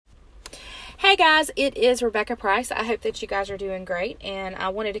Hey guys, it is Rebecca Price. I hope that you guys are doing great, and I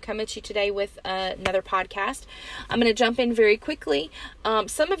wanted to come at you today with another podcast. I'm going to jump in very quickly.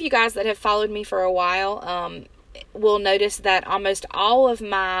 Some of you guys that have followed me for a while will notice that almost all of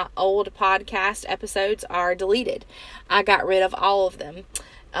my old podcast episodes are deleted. I got rid of all of them,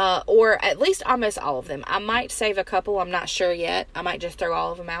 or at least almost all of them. I might save a couple, I'm not sure yet. I might just throw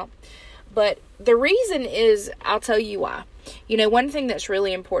all of them out. But the reason is, I'll tell you why. You know, one thing that's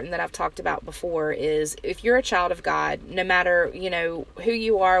really important that I've talked about before is if you're a child of God, no matter, who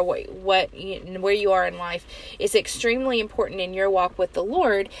you are, where you are in life, it's extremely important in your walk with the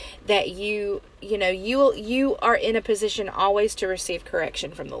Lord that you are in a position always to receive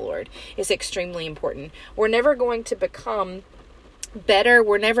correction from the Lord. It's extremely important. We're never going to become better.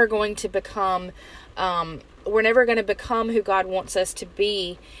 We're never going to become who God wants us to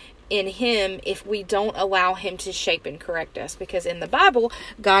be in Him if we don't allow Him to shape and correct us. Because in the Bible,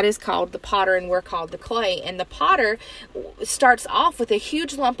 God is called the potter and we're called the clay. And the potter starts off with a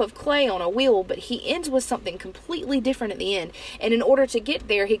huge lump of clay on a wheel, but he ends with something completely different at the end. And in order to get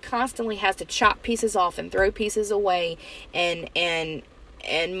there, he constantly has to chop pieces off and throw pieces away and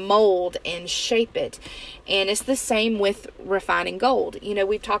mold and shape it. And it's the same with refining gold.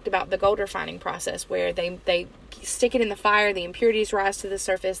 We've talked about the gold refining process where they stick it in the fire, the impurities rise to the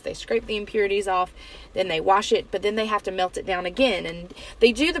surface, they scrape the impurities off, then they wash it, but then they have to melt it down again. And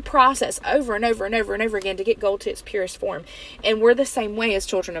they do the process over and over and over and over again to get gold to its purest form. And we're the same way as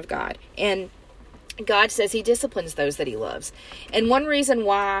children of God. And God says He disciplines those that He loves. And one reason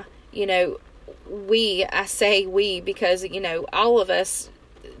why, I say we because, all of us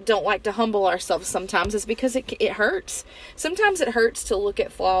don't like to humble ourselves sometimes is because it hurts. Sometimes it hurts to look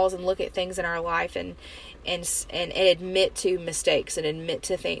at flaws and look at things in our life and admit to mistakes and admit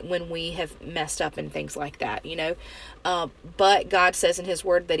to things when we have messed up and things like that, but God says in His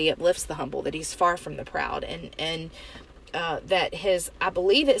word that He uplifts the humble, that He's far from the proud, and that I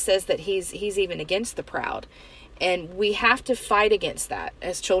believe it says that He's even against the proud. And we have to fight against that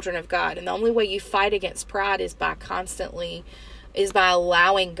as children of God. And the only way you fight against pride is by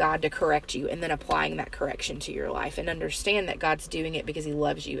allowing God to correct you and then applying that correction to your life, and understand that God's doing it because He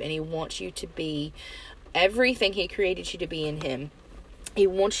loves you and He wants you to be everything He created you to be in Him. He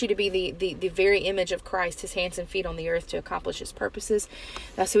wants you to be the very image of Christ, His hands and feet on the earth to accomplish His purposes.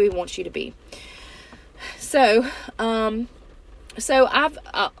 That's who He wants you to be. So I've,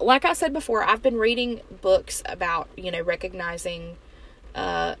 like I said before, I've been reading books about, recognizing,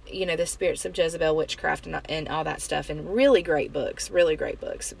 the spirits of Jezebel, witchcraft, and all that stuff, and really great books,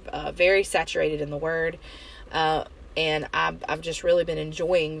 very saturated in the Word, and I've just really been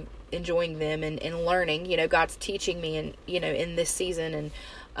enjoying them and learning. God's teaching me, in this season,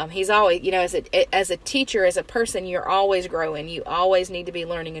 and He's always, as a teacher, as a person, you're always growing. You always need to be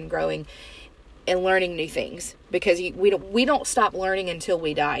learning and growing and learning new things, because we don't stop learning until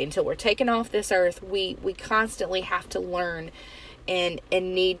we die, until we're taken off this earth. We constantly have to learn and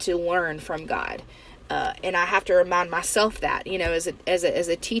need to learn from God, and I have to remind myself that, as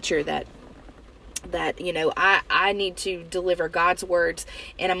a teacher, that I need to deliver God's words,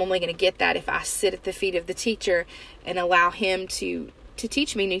 and I'm only going to get that if I sit at the feet of the teacher and allow Him to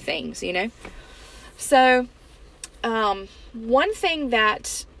teach me new things. So one thing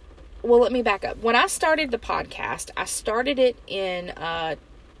that, well, let me back up. When I started the podcast, I started it in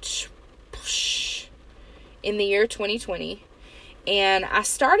the year 2020. And I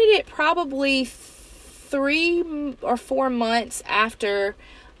started it probably 3 or 4 months after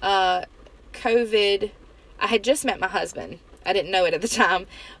COVID. I had just met my husband. I didn't know it at the time,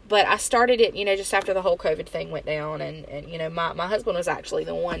 but I started it, just after the whole COVID thing went down. And my husband was actually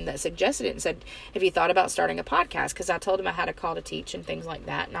the one that suggested it and said, have you thought about starting a podcast? Because I told him I had a call to teach and things like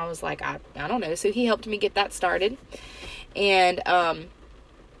that. And I was like, I don't know. So he helped me get that started. And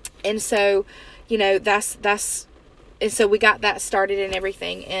so, and so we got that started and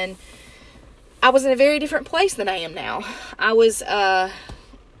everything. And I was in a very different place than I am now. I was in a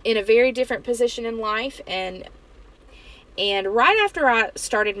very different position in life. And right after I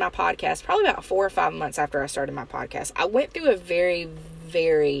started my podcast, probably about 4 or 5 months after I started my podcast, I went through a very,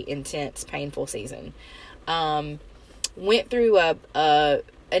 very intense, painful season. Went through a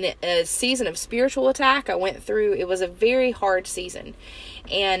season of spiritual attack. It was a very hard season.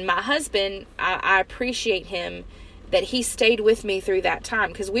 And my husband, I appreciate him that he stayed with me through that time,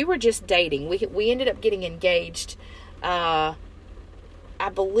 because we were just dating. We ended up getting engaged. I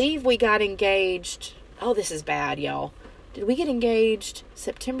believe we got engaged. Oh, this is bad, y'all. Did we get engaged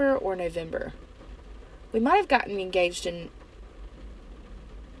September or November? We might have gotten engaged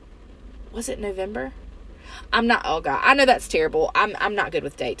was it November? I'm not, oh God, I know that's terrible. I'm not good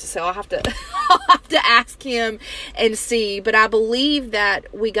with dates, so I'll have to, I'll have to ask him and see. But I believe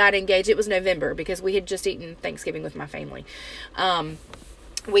that we got engaged. It was November because we had just eaten Thanksgiving with my family.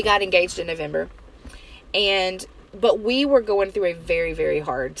 We got engaged in November, but we were going through a very, very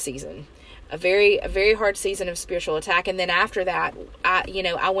hard season. A very hard season of spiritual attack. And then after that,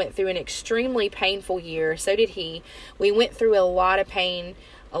 I went through an extremely painful year. So did he. We went through a lot of pain,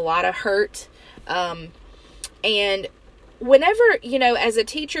 a lot of hurt. And whenever, as a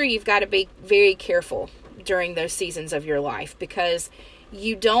teacher, you've got to be very careful during those seasons of your life, because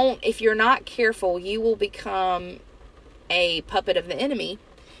if you're not careful, you will become a puppet of the enemy,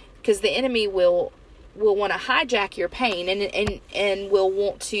 because the enemy will want to hijack your pain and will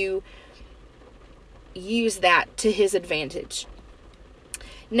want to use that to his advantage.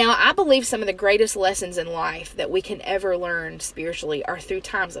 Now, I believe some of the greatest lessons in life that we can ever learn spiritually are through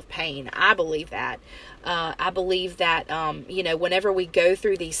times of pain. I believe that. I believe that, whenever we go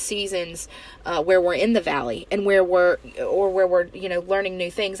through these seasons where we're in the valley and where we're learning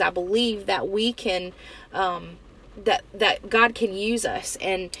new things, I believe that we can, that God can use us.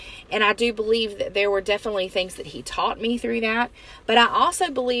 And I do believe that there were definitely things that he taught me through that. But I also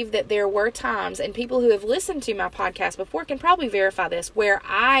believe that there were times, and people who have listened to my podcast before can probably verify this, where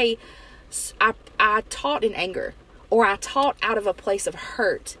I taught in anger, or I taught out of a place of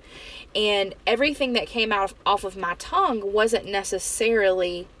hurt. And everything that came off of my tongue wasn't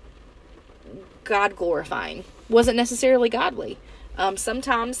necessarily God glorifying, wasn't necessarily godly.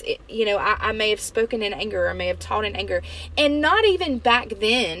 Sometimes, I may have spoken in anger, or may have taught in anger, and not even back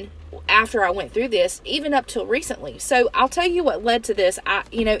then, after I went through this, even up till recently. So I'll tell you what led to this.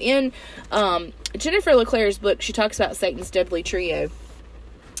 In Jennifer LeClaire's book, she talks about Satan's deadly trio.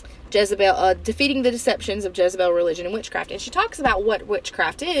 Jezebel, defeating the deceptions of Jezebel, religion, and witchcraft. And she talks about what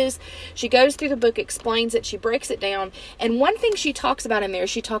witchcraft is. She goes through the book, explains it, she breaks it down. And one thing she talks about in there,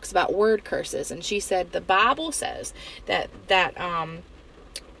 she talks about word curses. And she said, the Bible says that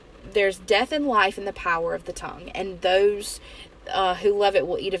there's death and life in the power of the tongue, and those who love it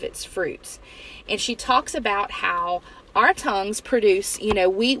will eat of its fruits. And she talks about how our tongues produce,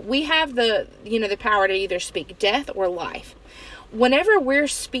 we have the power to either speak death or life. Whenever we're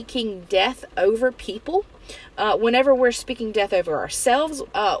speaking death over people, whenever we're speaking death over ourselves,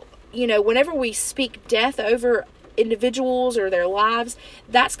 whenever we speak death over individuals or their lives,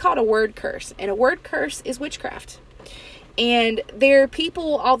 that's called a word curse. And a word curse is witchcraft. And there are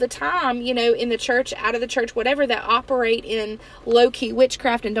people all the time, in the church, out of the church, whatever, that operate in low-key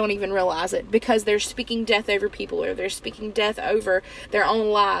witchcraft and don't even realize it, because they're speaking death over people, or they're speaking death over their own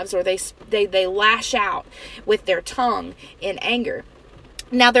lives, or they lash out with their tongue in anger.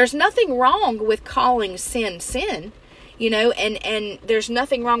 Now, there's nothing wrong with calling sin, and there's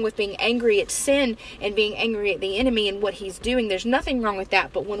nothing wrong with being angry at sin and being angry at the enemy and what he's doing. There's nothing wrong with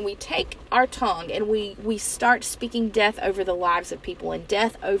that. But when we take our tongue and we start speaking death over the lives of people and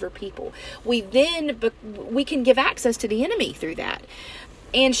death over people, we can give access to the enemy through that.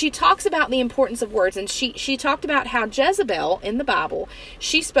 And she talks about the importance of words. And she talked about how Jezebel in the Bible,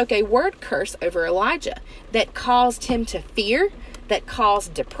 she spoke a word curse over Elijah that caused him to fear, that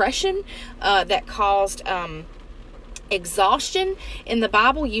caused depression, that caused exhaustion. In the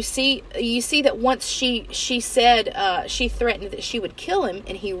Bible, you see that once she said, she threatened that she would kill him,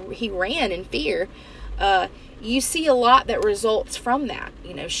 and he ran in fear. You see a lot that results from that.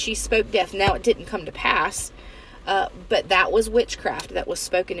 She spoke death. Now, it didn't come to pass, but that was witchcraft that was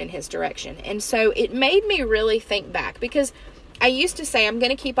spoken in his direction. And so it made me really think back, because I used to say I'm going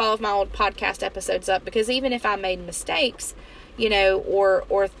to keep all of my old podcast episodes up, because even if I made mistakes,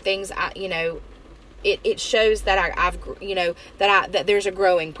 or things, it shows that that there's a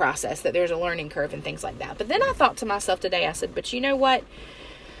growing process, that there's a learning curve and things like that. But then I thought to myself today, I said, but you know what?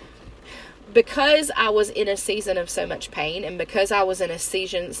 Because I was in a season of so much pain, and because I was in a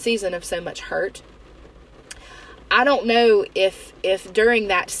season of so much hurt, I don't know if during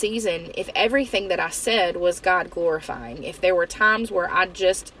that season, if everything that I said was God glorifying, if there were times where I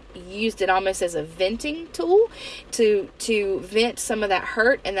just used it almost as a venting tool to vent some of that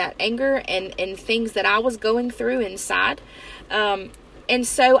hurt and that anger and things that I was going through inside. And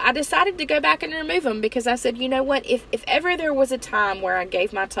so I decided to go back and remove them, because I said, you know what, if ever there was a time where I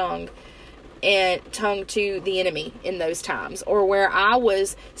gave my tongue to the enemy in those times, or where I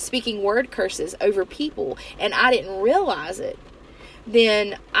was speaking word curses over people and I didn't realize it,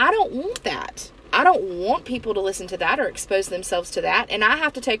 then I don't want that. I don't want people to listen to that or expose themselves to that. And I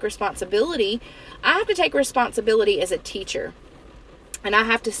have to take responsibility. I have to take responsibility as a teacher. And I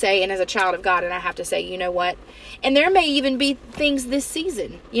have to say, and as a child of God, and I have to say, you know what? And there may even be things this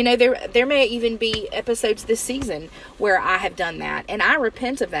season. You know, there may even be episodes this season where I have done that. And I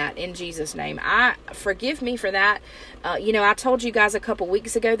repent of that in Jesus' name. Forgive me for that. You know, I told you guys a couple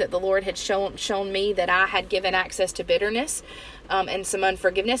weeks ago that the Lord had shown me that I had given access to bitterness and some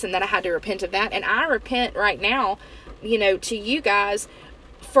unforgiveness, and that I had to repent of that. And I repent right now, you know, to you guys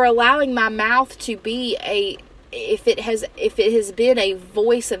for allowing my mouth to be if it has been a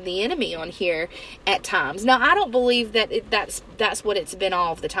voice of the enemy on here at times. Now, I don't believe that that's what it's been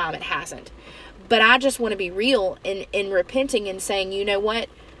all of the time. It hasn't. But I just want to be real in repenting and saying, you know what?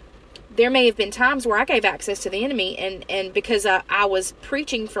 There may have been times where I gave access to the enemy, and because I was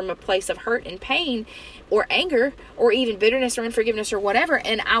preaching from a place of hurt and pain or anger or even bitterness or unforgiveness or whatever,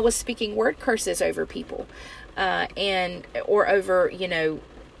 and I was speaking word curses over people or over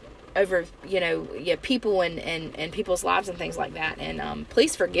people and people's lives and things like that. And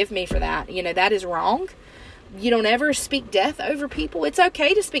please forgive me for that. You know, that is wrong. You don't ever speak death over people. It's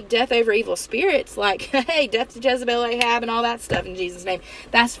okay to speak death over evil spirits, like, hey, death to Jezebel, Ahab, and all that stuff in Jesus' name.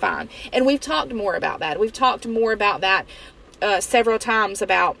 That's fine. And we've talked more about that. We've talked more about that several times,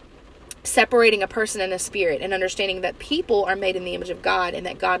 about separating a person and a spirit, and understanding that people are made in the image of God, and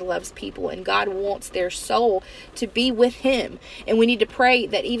that God loves people, and God wants their soul to be with Him. And we need to pray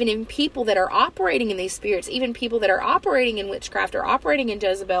that even in people that are operating in these spirits, even people that are operating in witchcraft or operating in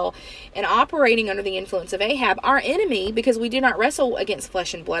Jezebel and operating under the influence of Ahab, our enemy, because we do not wrestle against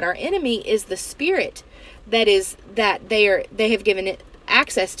flesh and blood, our enemy is the spirit that they have given it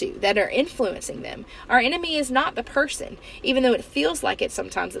access to, that are influencing them. Our enemy is not the person, even though it feels like it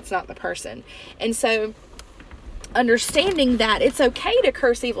sometimes. It's not the person. And so understanding that it's okay to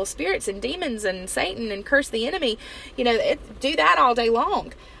curse evil spirits and demons and Satan and curse the enemy, you know, do that all day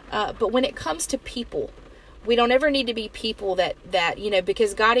long. But when it comes to people, we don't ever need to be people that, you know,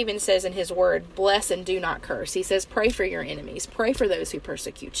 because God even says in His word, bless and do not curse. He says, pray for your enemies, pray for those who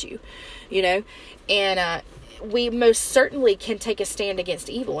persecute you, you know, and, we most certainly can take a stand against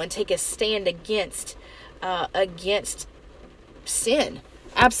evil and take a stand against sin.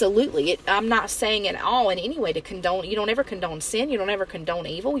 Absolutely. I'm not saying at all in any way to condone. You don't ever condone sin. You don't ever condone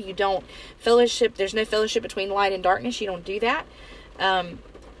evil. You don't fellowship. There's no fellowship between light and darkness. You don't do that.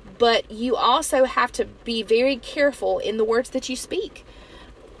 But you also have to be very careful in the words that you speak.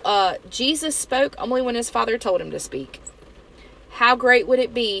 Jesus spoke only when His Father told Him to speak. How great would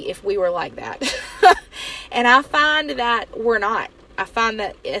it be if we were like that? And I find that we're not. I find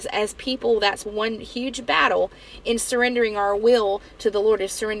that as people, that's one huge battle in surrendering our will to the Lord,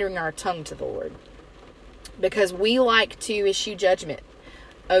 is surrendering our tongue to the Lord. Because we like to issue judgment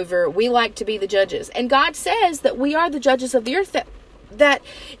we like to be the judges. And God says that we are the judges of the earth, that,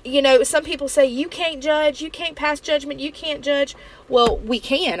 you know, some people say you can't judge, you can't pass judgment, you can't judge. Well, we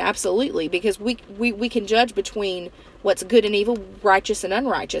can, absolutely, because we can judge between what's good and evil, righteous and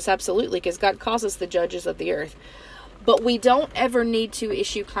unrighteous, absolutely, because God calls us the judges of the earth. But we don't ever need to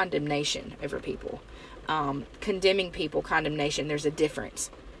issue condemnation over people. Condemning people, condemnation, there's a difference.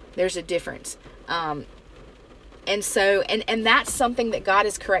 And so, and that's something that God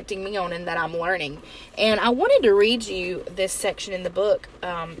is correcting me on and that I'm learning. And I wanted to read you this section in the book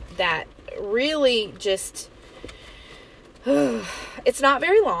that really just, it's not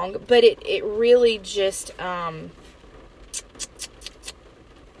very long, but it really just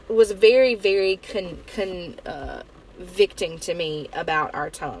was very, very convicting to me about our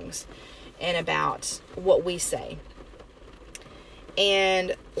tongues and about what we say.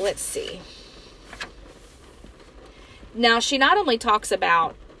 And let's see. Now, she not only talks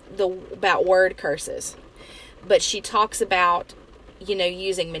about word curses, but she talks about, you know,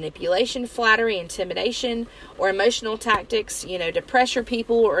 using manipulation, flattery, intimidation, or emotional tactics, you know, to pressure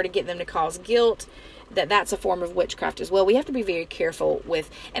people or to get them to cause guilt. That's a form of witchcraft as well. We have to be very careful with,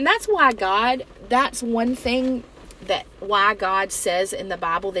 and that's why that's one thing why God says in the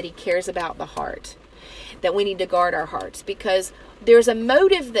Bible that He cares about the heart, that we need to guard our hearts, because there's a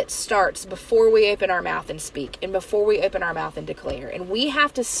motive that starts before we open our mouth and speak, and before we open our mouth and declare. And we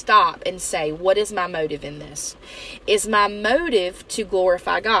have to stop and say, what is my motive in this? Is my motive to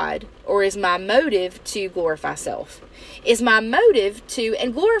glorify God, or is my motive to glorify self? Is my motive to,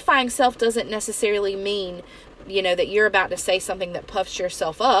 and glorifying self doesn't necessarily mean, you know, that you're about to say something that puffs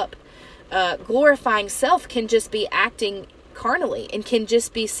yourself up. Glorifying self can just be acting carnally, and can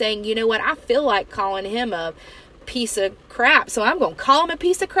just be saying, you know what, I feel like calling him a piece of crap, so I'm going to call him a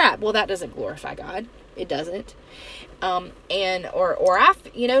piece of crap. Well, that doesn't glorify God. It doesn't. and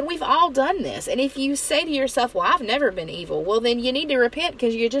we've all done this. And if you say to yourself, well, I've never been evil, well, then you need to repent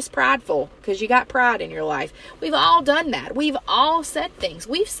because you're just prideful, because you got pride in your life. We've all done that. We've all said things.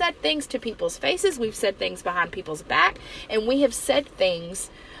 We've said things to people's faces. We've said things behind people's back, and we have said things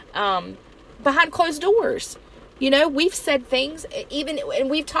behind closed doors. We've said things and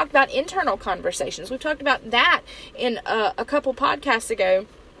we've talked about internal conversations. We've talked about that in a couple podcasts ago,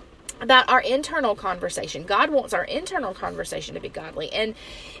 about our internal conversation. God wants our internal conversation to be godly. And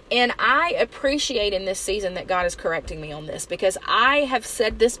I appreciate in this season that God is correcting me on this, because I have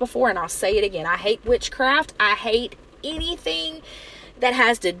said this before and I'll say it again. I hate witchcraft. I hate anything that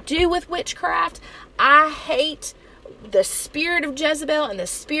has to do with witchcraft. I hate the spirit of Jezebel and the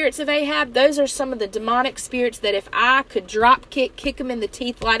spirits of Ahab. Those are some of the demonic spirits that if I could drop kick them in the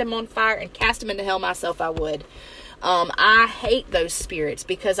teeth, light them on fire, and cast them into hell myself, I would. I hate those spirits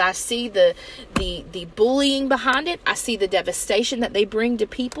because I see the bullying behind it. I see the devastation that they bring to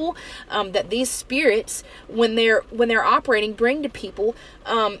people, that these spirits, when they're operating, bring to people,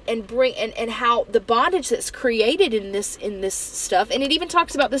 and how the bondage that's created in this stuff. And it even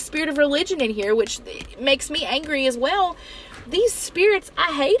talks about the spirit of religion in here, which makes me angry as well. These spirits,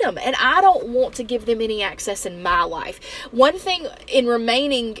 I hate them, and I don't want to give them any access in my life. One thing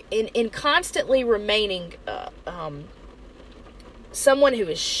in constantly remaining someone who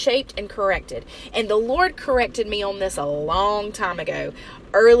is shaped and corrected, and the Lord corrected me on this a long time ago,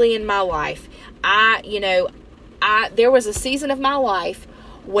 early in my life. There was a season of my life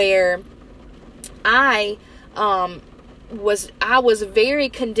where I was very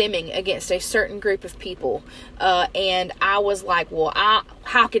condemning against a certain group of people, and I was like, well,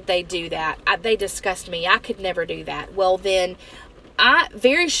 how could they do that? They disgust me. I could never do that. Well, then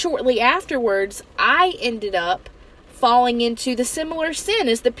very shortly afterwards, I ended up falling into the similar sin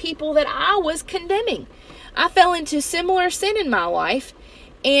as the people that I was condemning. I fell into similar sin in my life,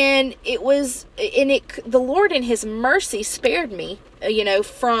 and the Lord in His mercy spared me,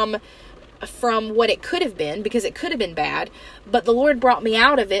 from what it could have been, because it could have been bad, but the Lord brought me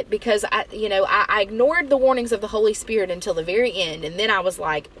out of it because I ignored the warnings of the Holy Spirit until the very end, and then I was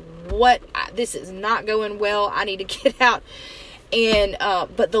like, this is not going well, I need to get out. And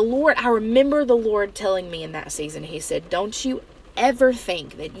but I remember the Lord telling me in that season, He said, don't you ever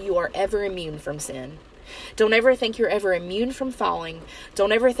think that you are ever immune from sin. Don't ever think you're ever immune from falling.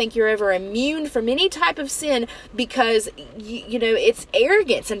 Don't ever think you're ever immune from any type of sin, because it's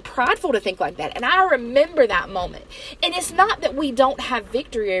arrogance and prideful to think like that. And I remember that moment. And it's not that we don't have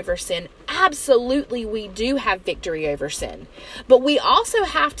victory over sin. Absolutely, we do have victory over sin. But we also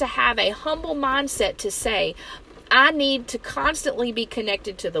have to have a humble mindset to say, I need to constantly be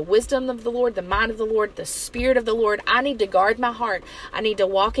connected to the wisdom of the Lord, the mind of the Lord, the Spirit of the Lord. I need to guard my heart. I need to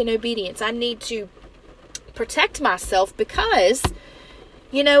walk in obedience. I need to protect myself because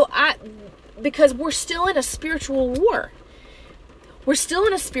we're still in a spiritual war. We're still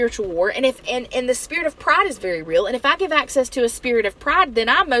in a spiritual war, and the spirit of pride is very real. And if I give access to a spirit of pride, then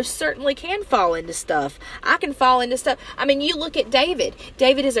I most certainly can fall into stuff. I can fall into stuff. I mean, you look at David.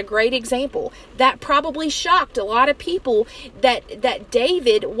 David is a great example. That probably shocked a lot of people that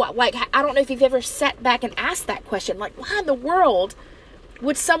David, I don't know if you've ever sat back and asked that question, like, why in the world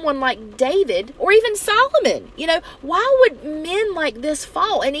would someone like David, or even Solomon, why would men like this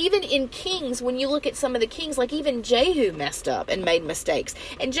fall? And even in Kings, when you look at some of the kings, like even Jehu messed up and made mistakes.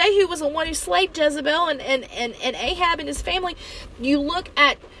 And Jehu was the one who slayed Jezebel and Ahab and his family. You look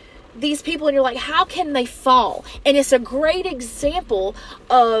at these people and you're like, how can they fall? And it's a great example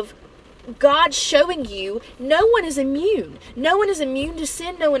of God showing you no one is immune. No one is immune to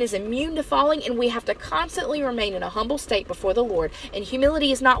sin. No one is immune to falling. And we have to constantly remain in a humble state before the Lord. And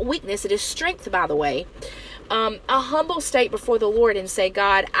humility is not weakness. It is strength, by the way. A humble state before the Lord and say,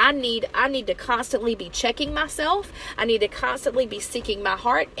 God, I need to constantly be checking myself. I need to constantly be seeking my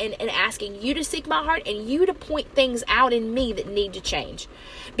heart and asking you to seek my heart and you to point things out in me that need to change.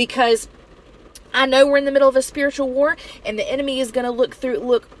 Because I know we're in the middle of a spiritual war, and the enemy is going to look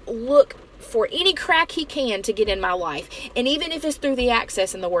for any crack he can to get in my life. And even if it's through the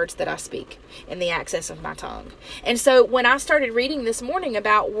access and the words that I speak and the access of my tongue. And so when I started reading this morning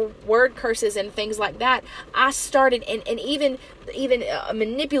about word curses and things like that, I started, and even a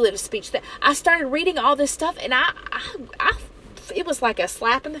manipulative speech, that I started reading all this stuff, and I it was like a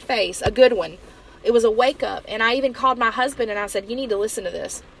slap in the face, a good one. It was a wake up. And I even called my husband and I said, you need to listen to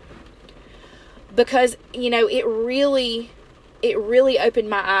this. Because, it really opened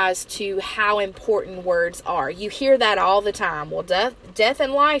my eyes to how important words are. You hear that all the time. Well, death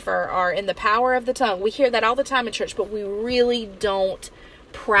and life are in the power of the tongue. We hear that all the time in church, but we really don't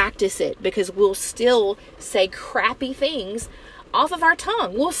practice it, because we'll still say crappy things off of our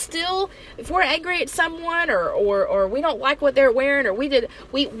tongue. We'll still, if we're angry at someone or we don't like what they're wearing, or we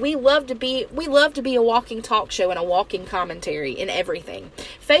love to be a walking talk show and a walking commentary in everything.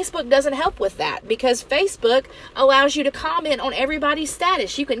 Facebook doesn't help with that, because Facebook allows you to comment on everybody's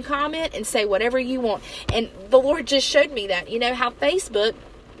status. You can comment and say whatever you want. And the Lord just showed me that, how Facebook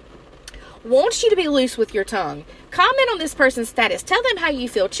wants you to be loose with your tongue. Comment on this person's status. Tell them how you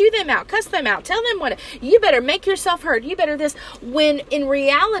feel. Chew them out. Cuss them out. Tell them what. You better make yourself heard. You better this. When in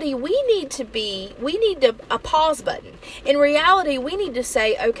reality, we need a pause button. In reality, we need to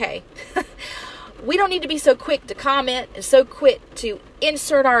say, okay, we don't need to be so quick to comment and so quick to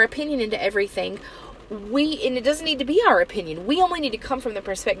insert our opinion into everything. And it doesn't need to be our opinion. We only need to come from the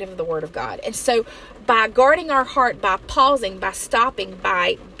perspective of the Word of God. And so by guarding our heart, by pausing, by stopping,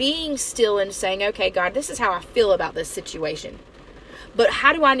 by being still and saying, okay, God, this is how I feel about this situation. But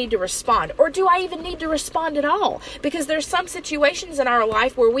how do I need to respond? Or do I even need to respond at all? Because there's some situations in our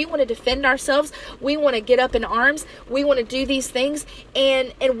life where we want to defend ourselves. We want to get up in arms. We want to do these things.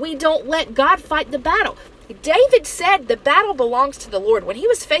 And we don't let God fight the battle. David said the battle belongs to the Lord. When he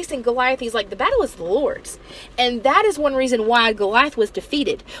was facing Goliath, he's like, the battle is the Lord's. And that is one reason why Goliath was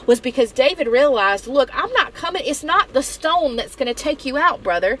defeated, was because David realized, look, I'm not coming. It's not the stone that's going to take you out,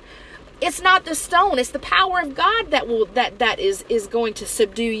 brother. It's not the stone. It's the power of God that is going to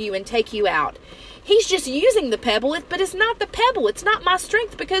subdue you and take you out. He's just using the pebble, but it's not the pebble. It's not my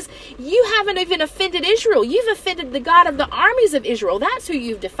strength, because you haven't even offended Israel. You've offended the God of the armies of Israel. That's who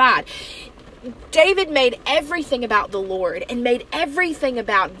you've defied. David made everything about the Lord and made everything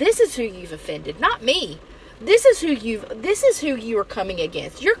about, this is who you've offended, not me. This is who you are coming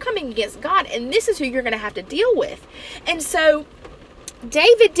against. You're coming against God, and this is who you're going to have to deal with. And so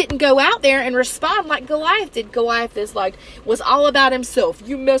David didn't go out there and respond like Goliath did. Goliath was all about himself.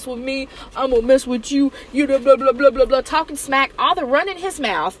 You mess with me, I'm going to mess with you. You blah, blah, blah, blah, blah, blah, talking smack, all the run in his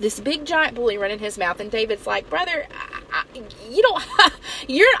mouth, this big giant bully run in his mouth. And David's like, brother,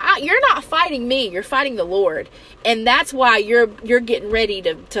 you're not fighting me. You're fighting the Lord. And that's why you're getting ready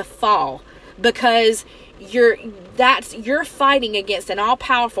to fall, because you're fighting against an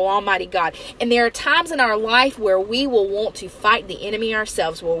all-powerful, almighty God. And there are times in our life where we will want to fight the enemy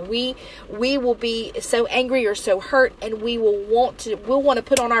ourselves, where we will be so angry or so hurt, and we'll want to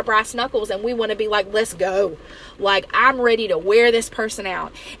put on our brass knuckles, and we want to be like, let's go. Like, I'm ready to wear this person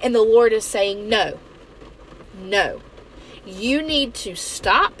out. And the Lord is saying, no. You need to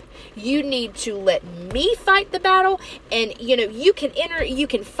stop. You need to let me fight the battle. And you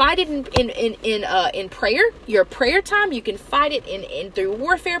can fight it in prayer, your prayer time. You can fight it in through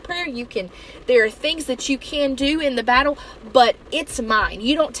warfare prayer. There are things that you can do in the battle, but it's mine.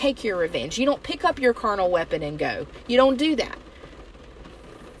 You don't take your revenge. You don't pick up your carnal weapon and go. You don't do that.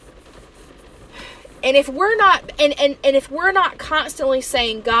 And if we're not if we're not constantly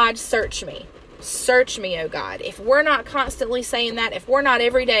saying, God, search me, oh God. If we're not constantly saying that, if we're not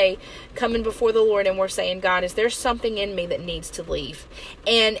every day coming before the Lord and we're saying, God, is there something in me that needs to leave?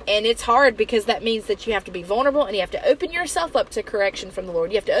 And it's hard, because that means that you have to be vulnerable, and you have to open yourself up to correction from the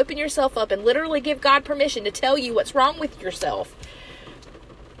Lord. You have to open yourself up and literally give God permission to tell you what's wrong with yourself.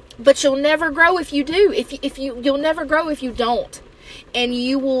 But you'll never grow if you do. You'll never grow if you don't. And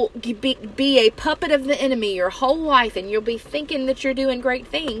you will be a puppet of the enemy your whole life, and you'll be thinking that you're doing great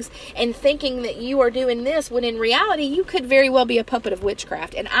things and thinking that you are doing this, when in reality you could very well be a puppet of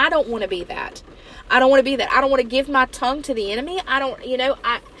witchcraft. And I don't want to be that. I don't want to be that. I don't want to give my tongue to the enemy. And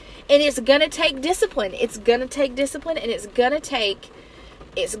it's going to take discipline. It's going to take discipline, and it's going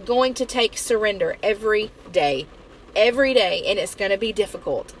to take surrender every day, and it's going to be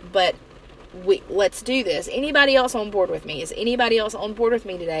difficult, but let's do this. Anybody else on board with me? Is anybody else on board with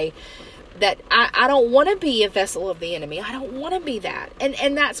me today? That I don't want to be a vessel of the enemy. I don't want to be that.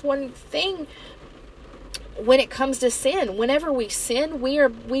 And that's one thing when it comes to sin. Whenever we sin, we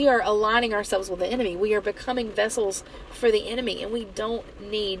are aligning ourselves with the enemy. We are becoming vessels for the enemy, and we don't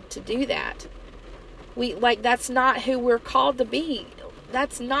need to do that. That's not who we're called to be.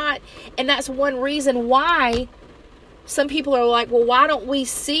 That's one reason why some people are like, well, why don't we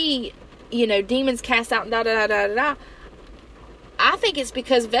see demons cast out and da-da-da-da-da-da. I think it's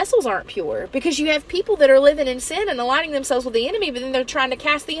because vessels aren't pure. Because you have people that are living in sin and aligning themselves with the enemy, but then they're trying to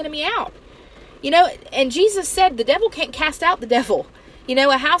cast the enemy out. And Jesus said the devil can't cast out the devil.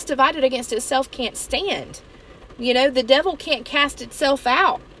 A house divided against itself can't stand. The devil can't cast itself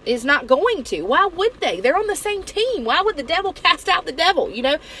out. Is not going to. Why would they? They're on the same team. Why would the devil cast out the devil?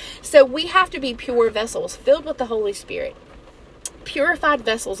 So we have to be pure vessels, filled with the Holy Spirit. purified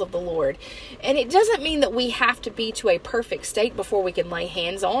vessels of the Lord. And it doesn't mean that we have to be to a perfect state before we can lay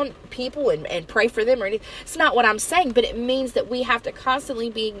hands on people and pray for them or anything. It's not what I'm saying, but it means that we have to constantly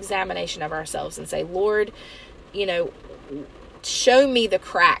be examination of ourselves and say, Lord, show me the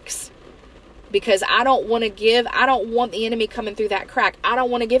cracks, because I don't want the enemy coming through that crack. I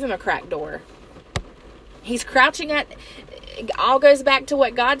don't want to give him a crack door. He's crouching it all goes back to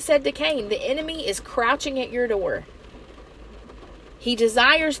what God said to Cain. The enemy is crouching at your door. He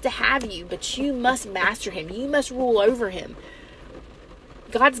desires to have you, but you must master him. You must rule over him.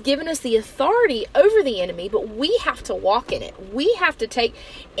 God's given us the authority over the enemy, but we have to walk in it. We have to take,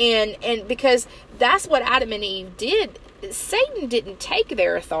 and because that's what Adam and Eve did. Satan didn't take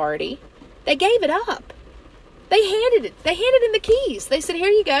their authority. They gave it up. They handed in the keys. They said, here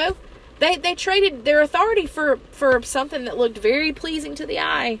you go. They traded their authority for something that looked very pleasing to the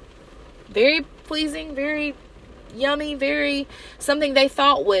eye. Very pleasing, very yummy, something they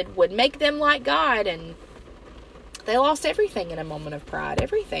thought would make them like God, and they lost everything in a moment of pride.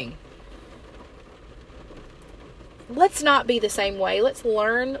 Everything. Let's not be the same way. Let's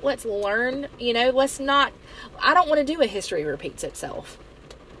learn, let's not, I don't want to do a history repeats itself.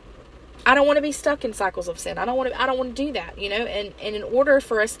 I don't want to be stuck in cycles of sin. I don't want to do that, and in order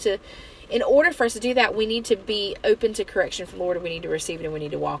for us to do that, we need to be open to correction from the Lord, and we need to receive it, and we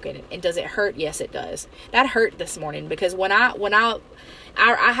need to walk in it. And does it hurt? Yes, it does. That hurt this morning, because when I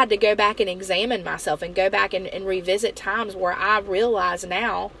had to go back and examine myself and go back and revisit times where I realize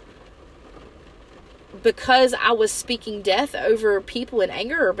now, because I was speaking death over people in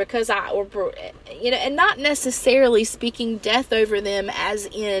anger, or because and not necessarily speaking death over them as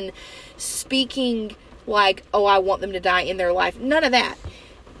in speaking like, oh, I want them to die in their life. None of that.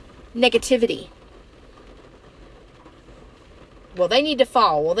 Negativity. Well, they need to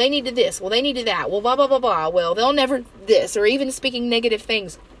fall. Well, they need to this. Well, they need to that. Well, blah, blah, blah, blah. Well, they'll never this, or even speaking negative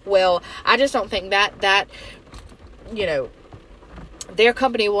things. Well, I just don't think that their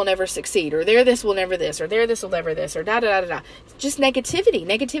company will never succeed, or their this will never this, or their this will never this, or da-da-da-da-da. Just negativity.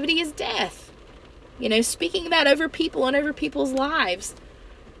 Negativity is death. Speaking that over people and over people's lives.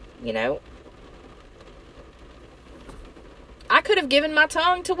 I could have given my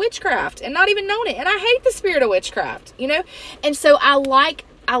tongue to witchcraft and not even known it. And I hate the spirit of witchcraft, And so I like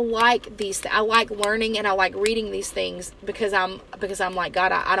these. I like learning and I like reading these things because I'm like,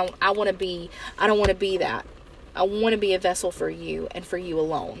 God, I don't want to be that. I want to be a vessel for you and for you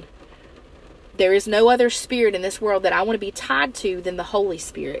alone. There is no other spirit in this world that I want to be tied to than the Holy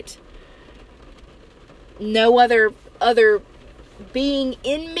Spirit. No other being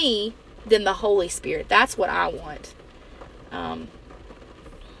in me than the Holy Spirit. That's what I want.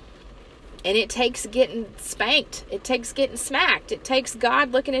 And it takes getting spanked. It takes getting smacked. It takes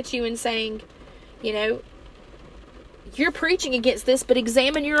God looking at you and saying, you're preaching against this, but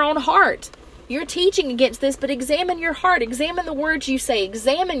examine your own heart. You're teaching against this, but examine your heart. Examine the words you say.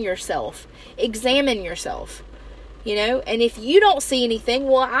 Examine yourself. Examine yourself. And if you don't see anything,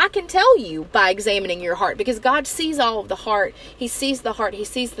 well, I can tell you by examining your heart, because God sees all of the heart. He sees the heart. He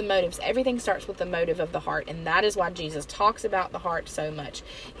sees the motives. Everything starts with the motive of the heart. And that is why Jesus talks about the heart so much.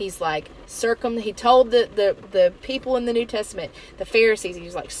 He's like, he told the people in the New Testament, the Pharisees, he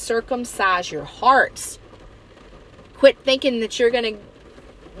was like, circumcise your hearts. Quit thinking that you're going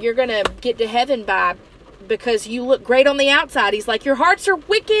to get to heaven because you look great on the outside. He's like, your hearts are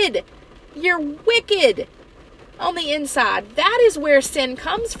wicked. You're wicked on the inside. That is where sin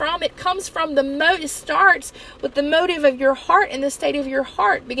comes from. It comes from it starts with the motive of your heart and the state of your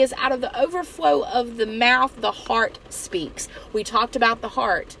heart, because out of the overflow of the mouth, the heart speaks. We talked about the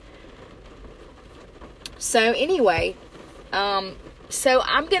heart. So anyway, so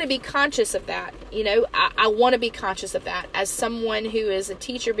I'm going to be conscious of that. I want to be conscious of that as someone who is a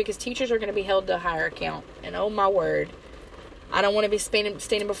teacher, because teachers are going to be held to a higher account. And oh my word, I don't want to be standing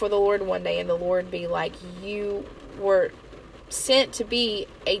before the Lord one day and the Lord be like, you were sent to be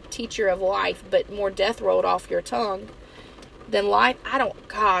a teacher of life, but more death rolled off your tongue than life. I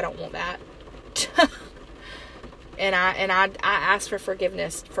don't want that. And I ask for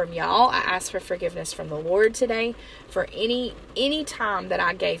forgiveness from y'all. I ask for forgiveness from the Lord today for any time that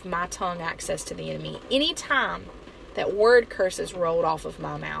I gave my tongue access to the enemy. Any time that word curses rolled off of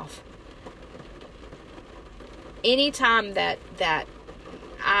my mouth. Any time that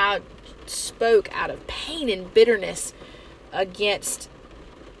I spoke out of pain and bitterness against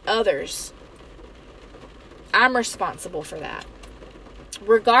others, I'm responsible for that.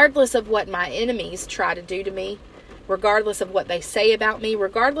 Regardless of what my enemies try to do to me, regardless of what they say about me,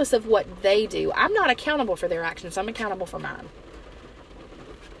 regardless of what they do, I'm not accountable for their actions. I'm accountable for mine.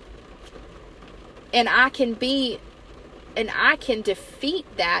 And I can be And I can defeat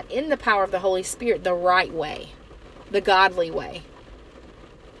that in the power of the Holy Spirit the right way, the godly way.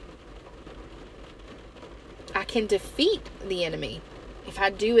 I can defeat the enemy if I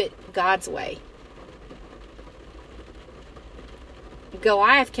do it God's way.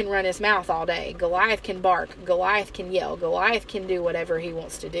 Goliath can run his mouth all day. Goliath can bark. Goliath can yell. Goliath can do whatever he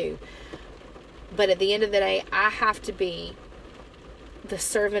wants to do. But at the end of the day, I have to be the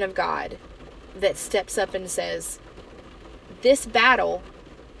servant of God that steps up and says, this battle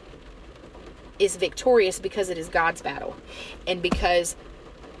is victorious because it is God's battle. And because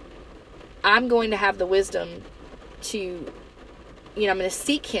I'm going to have the wisdom to, I'm going to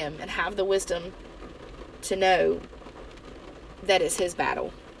seek Him and have the wisdom to know that it's His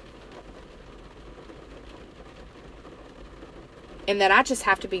battle. And that I just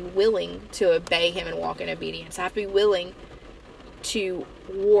have to be willing to obey Him and walk in obedience. I have to be willing to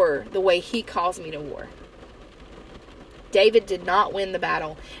war the way He calls me to war. David did not win the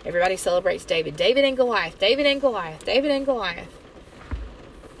battle. Everybody celebrates David. David and Goliath. David and Goliath. David and Goliath.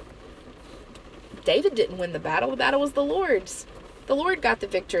 David didn't win the battle. The battle was the Lord's. The Lord got the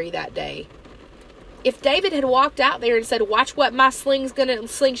victory that day. If David had walked out there and said, watch what my slingshot's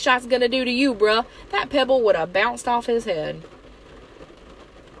gonna do to you, bruh, that pebble would have bounced off his head.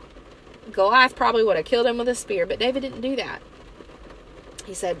 Goliath probably would have killed him with a spear, but David didn't do that.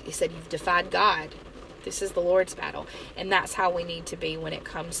 He said, you've defied God. This is the Lord's battle. And that's how we need to be when it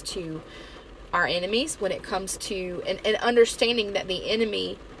comes to our enemies, when it comes to, and understanding that the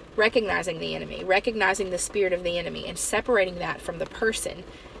enemy, recognizing the spirit of the enemy, and separating that from the person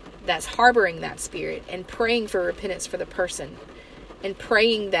that's harboring that spirit, and praying for repentance for the person, and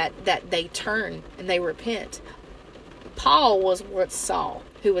praying that they turn and they repent. Paul was what Saul,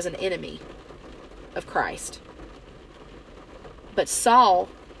 who was an enemy of Christ. But Saul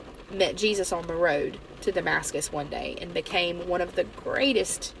met Jesus on the road to Damascus one day and became one of the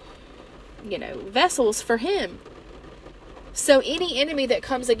greatest, vessels for Him. So any enemy that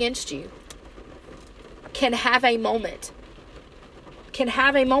comes against you can have a moment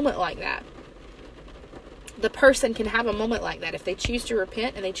like that. The person can have a moment like that. If they choose to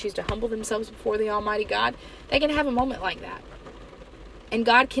repent and they choose to humble themselves before the Almighty God, they can have a moment like that. And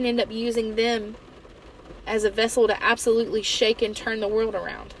God can end up using them as a vessel to absolutely shake and turn the world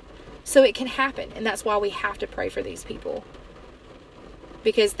around. So it can happen. And that's why we have to pray for these people.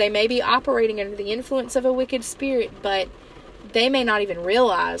 Because they may be operating under the influence of a wicked spirit, but they may not even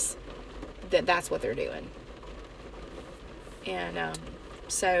realize that that's what they're doing. And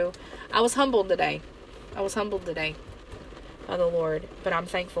so I was humbled today by the Lord, but I'm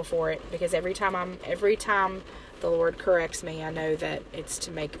thankful for it, because every time the Lord corrects me, I know that it's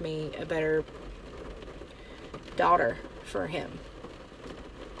to make me a better daughter for Him.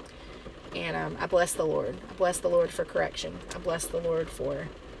 And I bless the Lord. I bless the Lord for correction. I bless the Lord for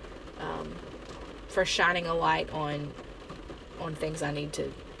shining a light on things I need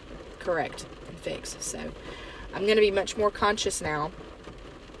to correct and fix. So I'm going to be much more conscious now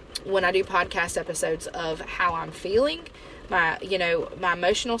when I do podcast episodes of how I'm feeling, my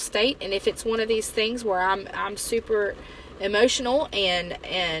emotional state. And if it's one of these things where I'm super emotional and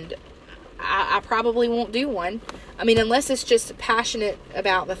I probably won't do one. I mean, unless it's just passionate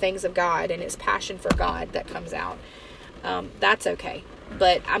about the things of God and it's passion for God that comes out. That's okay.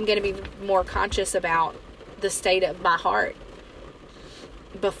 But I'm going to be more conscious about the state of my heart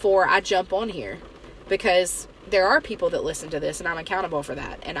before I jump on here. Because there are people that listen to this and I'm accountable for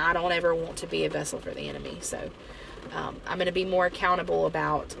that. And I don't ever want to be a vessel for the enemy. So I'm going to be more accountable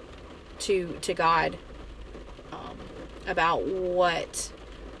to God about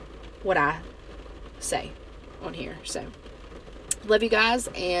what I say on here. So love you guys,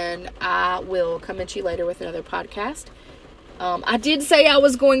 and I will come at you later with another podcast. I did say I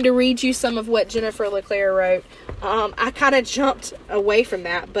was going to read you some of what Jennifer LeClaire wrote. I kind of jumped away from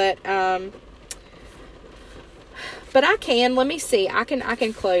that, but I can. Let me see. I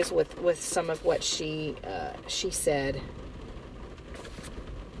can close with some of what she said.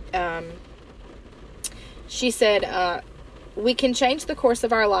 She said, we can change the course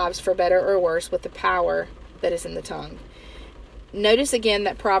of our lives for better or worse with the power that is in the tongue. Notice again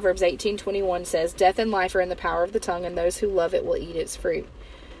that Proverbs 18:21 says, death and life are in the power of the tongue, and those who love it will eat its fruit.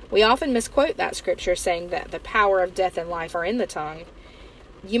 We often misquote that scripture, saying that the power of death and life are in the tongue.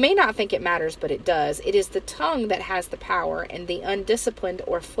 You may not think it matters, but it does. It is the tongue that has the power, and the undisciplined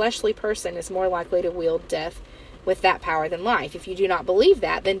or fleshly person is more likely to wield death with that power than life. If you do not believe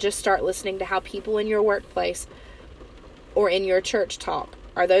that, then just start listening to how people in your workplace or in your church talk.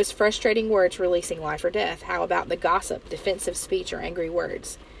 Are those frustrating words releasing life or death? How about the gossip, defensive speech, or angry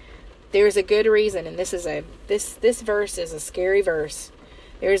words? There's a good reason, and this verse is a scary verse.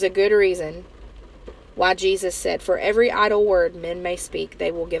 There is a good reason why Jesus said, "For every idle word men may speak,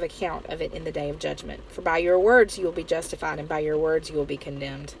 they will give account of it in the day of judgment. For by your words you will be justified, and by your words you will be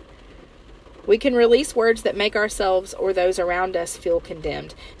condemned." We can release words that make ourselves or those around us feel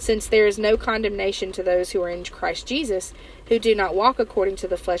condemned. Since there is no condemnation to those who are in Christ Jesus, who do not walk according to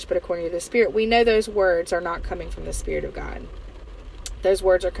the flesh but according to the Spirit, we know those words are not coming from the Spirit of God. Those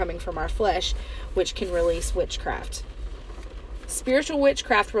words are coming from our flesh, which can release witchcraft. Spiritual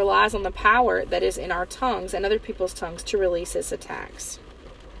witchcraft relies on the power that is in our tongues and other people's tongues to release its attacks.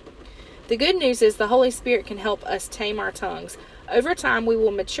 The good news is the Holy Spirit can help us tame our tongues. Over time, we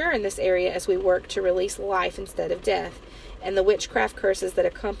will mature in this area as we work to release life instead of death, and the witchcraft curses that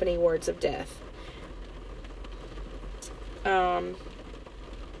accompany words of death. And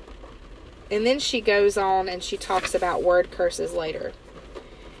then she goes on and she talks about word curses later.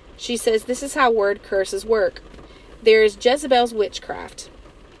 She says, this is how word curses work. There is Jezebel's witchcraft.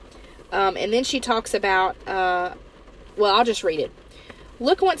 And then she talks about, I'll just read it.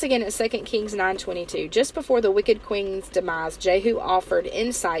 Look once again at 2 Kings 9:22. Just before the wicked queen's demise, Jehu offered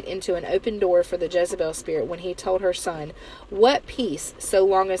insight into an open door for the Jezebel spirit when he told her son, "What peace, so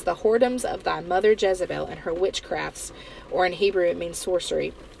long as the whoredoms of thy mother Jezebel and her witchcrafts," or in Hebrew it means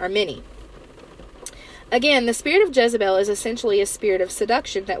sorcery, "are many." Again, the spirit of Jezebel is essentially a spirit of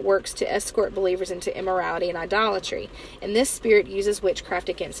seduction that works to escort believers into immorality and idolatry, and this spirit uses witchcraft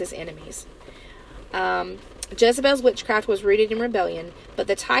against his enemies. Jezebel's witchcraft was rooted in rebellion, but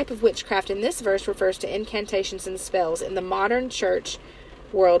the type of witchcraft in this verse refers to incantations and spells. In the modern church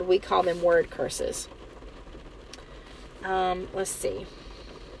world, we call them word curses. Let's see.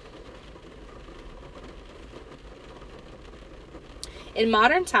 In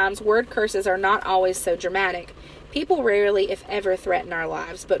modern times, word curses are not always so dramatic. People rarely, if ever, threaten our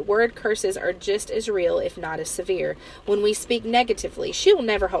lives, but word curses are just as real, if not as severe. When we speak negatively, she'll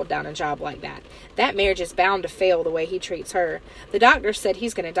never hold down a job like that. That marriage is bound to fail the way he treats her. The doctor said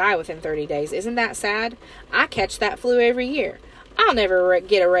he's going to die within 30 days. Isn't that sad? I catch that flu every year. I'll never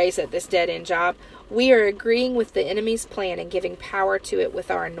get a raise at this dead-end job. We are agreeing with the enemy's plan and giving power to it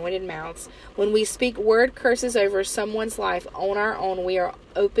with our anointed mouths. When we speak word curses over someone's life on our own, we are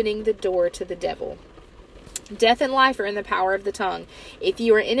opening the door to the devil. Death and life are in the power of the tongue. If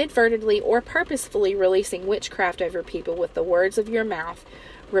you are inadvertently or purposefully releasing witchcraft over people with the words of your mouth,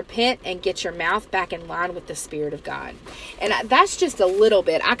 repent and get your mouth back in line with the Spirit of God. And that's just a little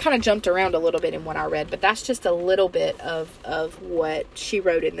bit. I kind of jumped around a little bit in what I read, but that's just a little bit of what she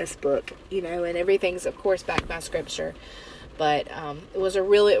wrote in this book, and everything's, of course, backed by Scripture. But it was a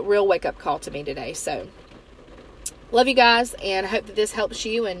real wake-up call to me today. So, love you guys, and I hope that this helps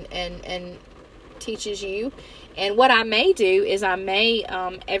you and teaches you. And what I may do is I may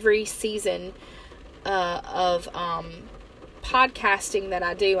every season of podcasting that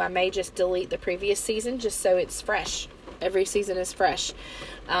I do, I may just delete the previous season just so it's fresh. Every season is fresh.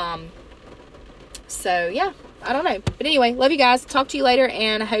 So yeah, I don't know, but anyway, love you guys. Talk to you later,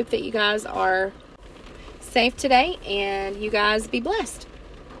 and I hope that you guys are safe today and you guys be blessed.